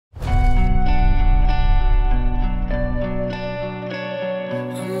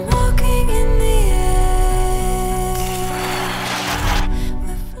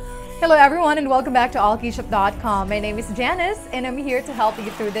Hello everyone and welcome back to Allkeyshop.com. My name is Janice and I'm here to help you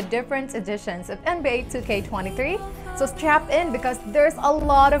through the different editions of NBA 2K23. So strap in because there's a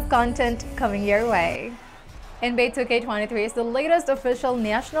lot of content coming your way. NBA 2K23 is the latest official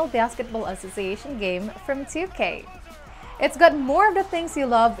National Basketball Association game from 2K. It's got more of the things you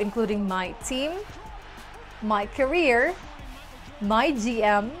love, including My Team, My Career, My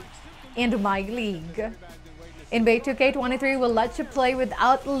GM, and My League. NBA 2K23 will let you play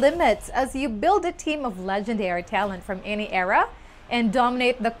without limits as you build a team of legendary talent from any era and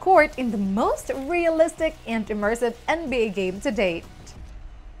dominate the court in the most realistic and immersive NBA game to date.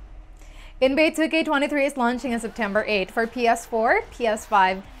 NBA 2K23 is launching on September 8 for PS4,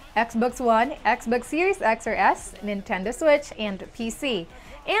 PS5, Xbox One, Xbox Series X or S, Nintendo Switch, and PC.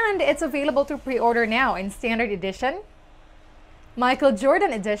 And it's available to pre-order now in Standard Edition, Michael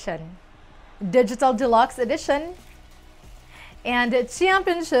Jordan Edition, Digital Deluxe Edition, and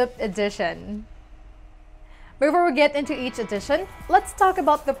Championship Edition. Before we get into each edition, let's talk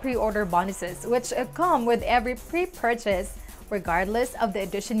about the pre-order bonuses, which come with every pre-purchase regardless of the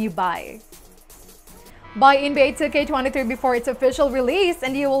edition you buy. Buy NBA 2K23 before its official release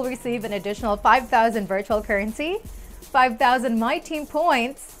and you will receive an additional 5,000 virtual currency, 5,000 My Team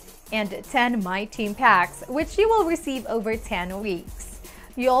points, and 10 My Team packs, which you will receive over 10 weeks.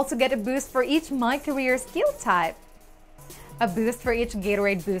 You also get a boost for each My Career skill type, a boost for each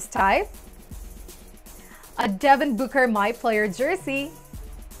Gatorade boost type, a Devin Booker My Player jersey,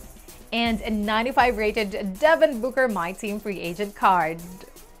 and a 95 rated Devin Booker My Team free agent card.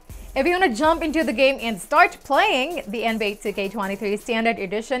 If you want to jump into the game and start playing, the NBA 2K23 Standard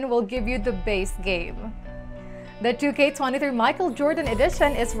Edition will give you the base game. The 2K23 Michael Jordan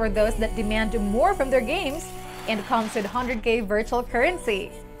Edition is for those that demand more from their games and comes with 100K virtual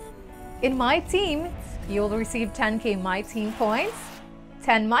currency. In My Team, you will receive 10K My Team points,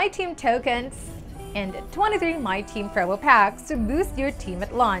 10 My Team tokens, and 23 My Team promo packs to boost your team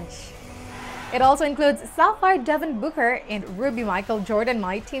at launch. It also includes Sapphire Devin Booker and Ruby Michael Jordan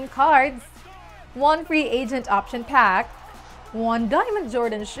My Team cards, 1 free agent option pack, 1 Diamond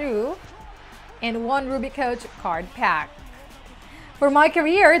Jordan shoe, and 1 Ruby Coach card pack. For My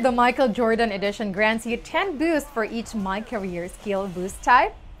Career, the Michael Jordan Edition grants you 10 boosts for each My Career skill boost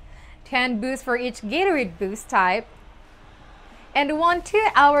type, 10 boosts for each Gatorade boost type, and 1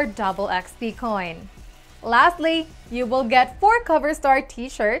 2-hour double XP coin. Lastly, you will get 4 Cover Star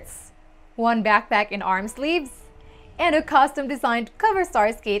t-shirts, 1 backpack and arm sleeves, and a custom-designed Cover Star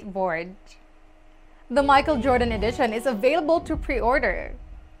skateboard. The Michael Jordan Edition is available to pre-order.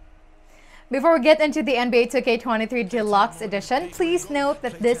 Before we get into the NBA 2K23 Deluxe Edition, please note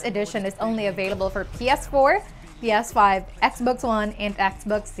that this edition is only available for PS4, PS5, Xbox One, and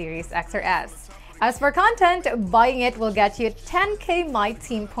Xbox Series X or S. As for content, buying it will get you 10K My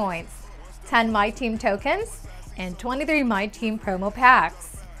Team points, 10 My Team tokens, and 23 My Team promo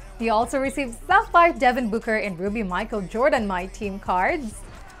packs. You also receive Sapphire Devin Booker and Ruby Michael Jordan My Team cards,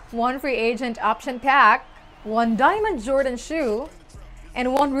 1 free agent option pack, 1 Diamond Jordan shoe,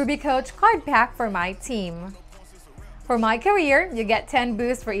 and 1 Ruby Coach card pack for My Team. For My Career, you get 10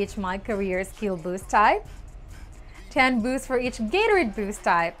 boosts for each My Career skill boost type, 10 boosts for each Gatorade boost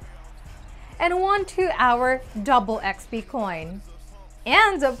type, and 1 2-hour double XP coin,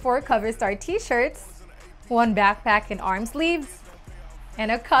 and 4 Cover Star t-shirts, 1 backpack and arm sleeves, and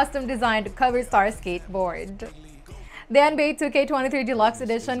a custom-designed Cover Star skateboard. The NBA 2K23 Deluxe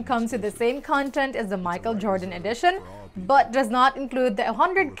Edition comes with the same content as the Michael Jordan Edition, but does not include the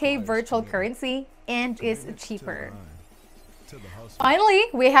 100K virtual currency and is cheaper. Finally,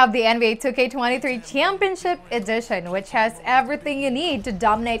 we have the NBA 2K23 Championship Edition, which has everything you need to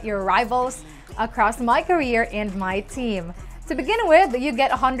dominate your rivals across My Career and My Team. To begin with, you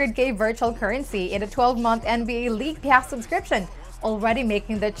get 100K virtual currency in a 12-month NBA League Pass subscription, already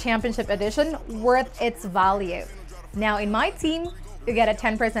making the Championship Edition worth its value. Now in My Team, you get a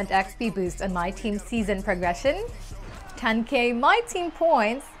 10% XP boost on My Team season progression, 10K My Team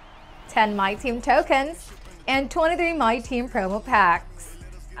points, 10 My Team tokens, and 23 My Team promo packs.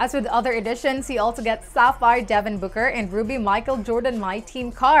 As with other editions, you also get Sapphire Devin Booker and Ruby Michael Jordan My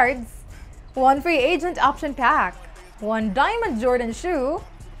Team cards, 1 free agent option pack, 1 Diamond Jordan shoe,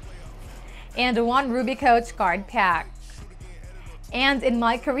 and 1 Ruby Coach card pack. And in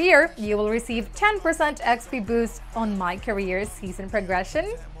My Career, you will receive 10% XP boost on My Career season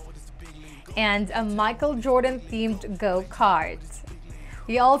progression and a Michael Jordan themed Go card.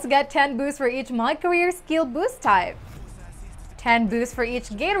 You also get 10 boosts for each My Career skill boost type, 10 boosts for each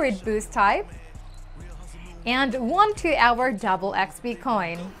Gatorade boost type, and 1 2-hour double XP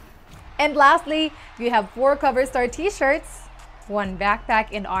coin. And lastly, you have 4 Cover Star t-shirts, one backpack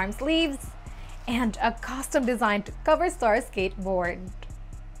and arm sleeves, and a custom-designed cover star skateboard.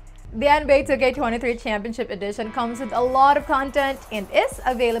 The NBA 2K23 Championship Edition comes with a lot of content and is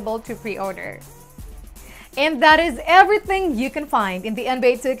available to pre-order. And that is everything you can find in the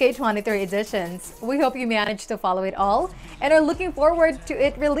NBA 2K23 editions. We hope you managed to follow it all and are looking forward to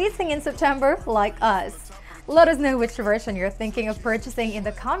it releasing in September like us. Let us know which version you're thinking of purchasing in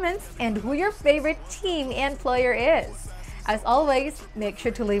the comments and who your favorite team and player is. As always, make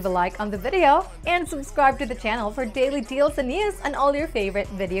sure to leave a like on the video and subscribe to the channel for daily deals and news on all your favorite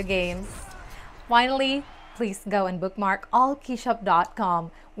video games. Finally, please go and bookmark allkeyshop.com,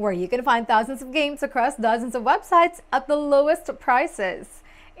 where you can find thousands of games across dozens of websites at the lowest prices.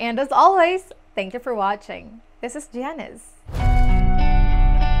 And as always, thank you for watching. This is Janice.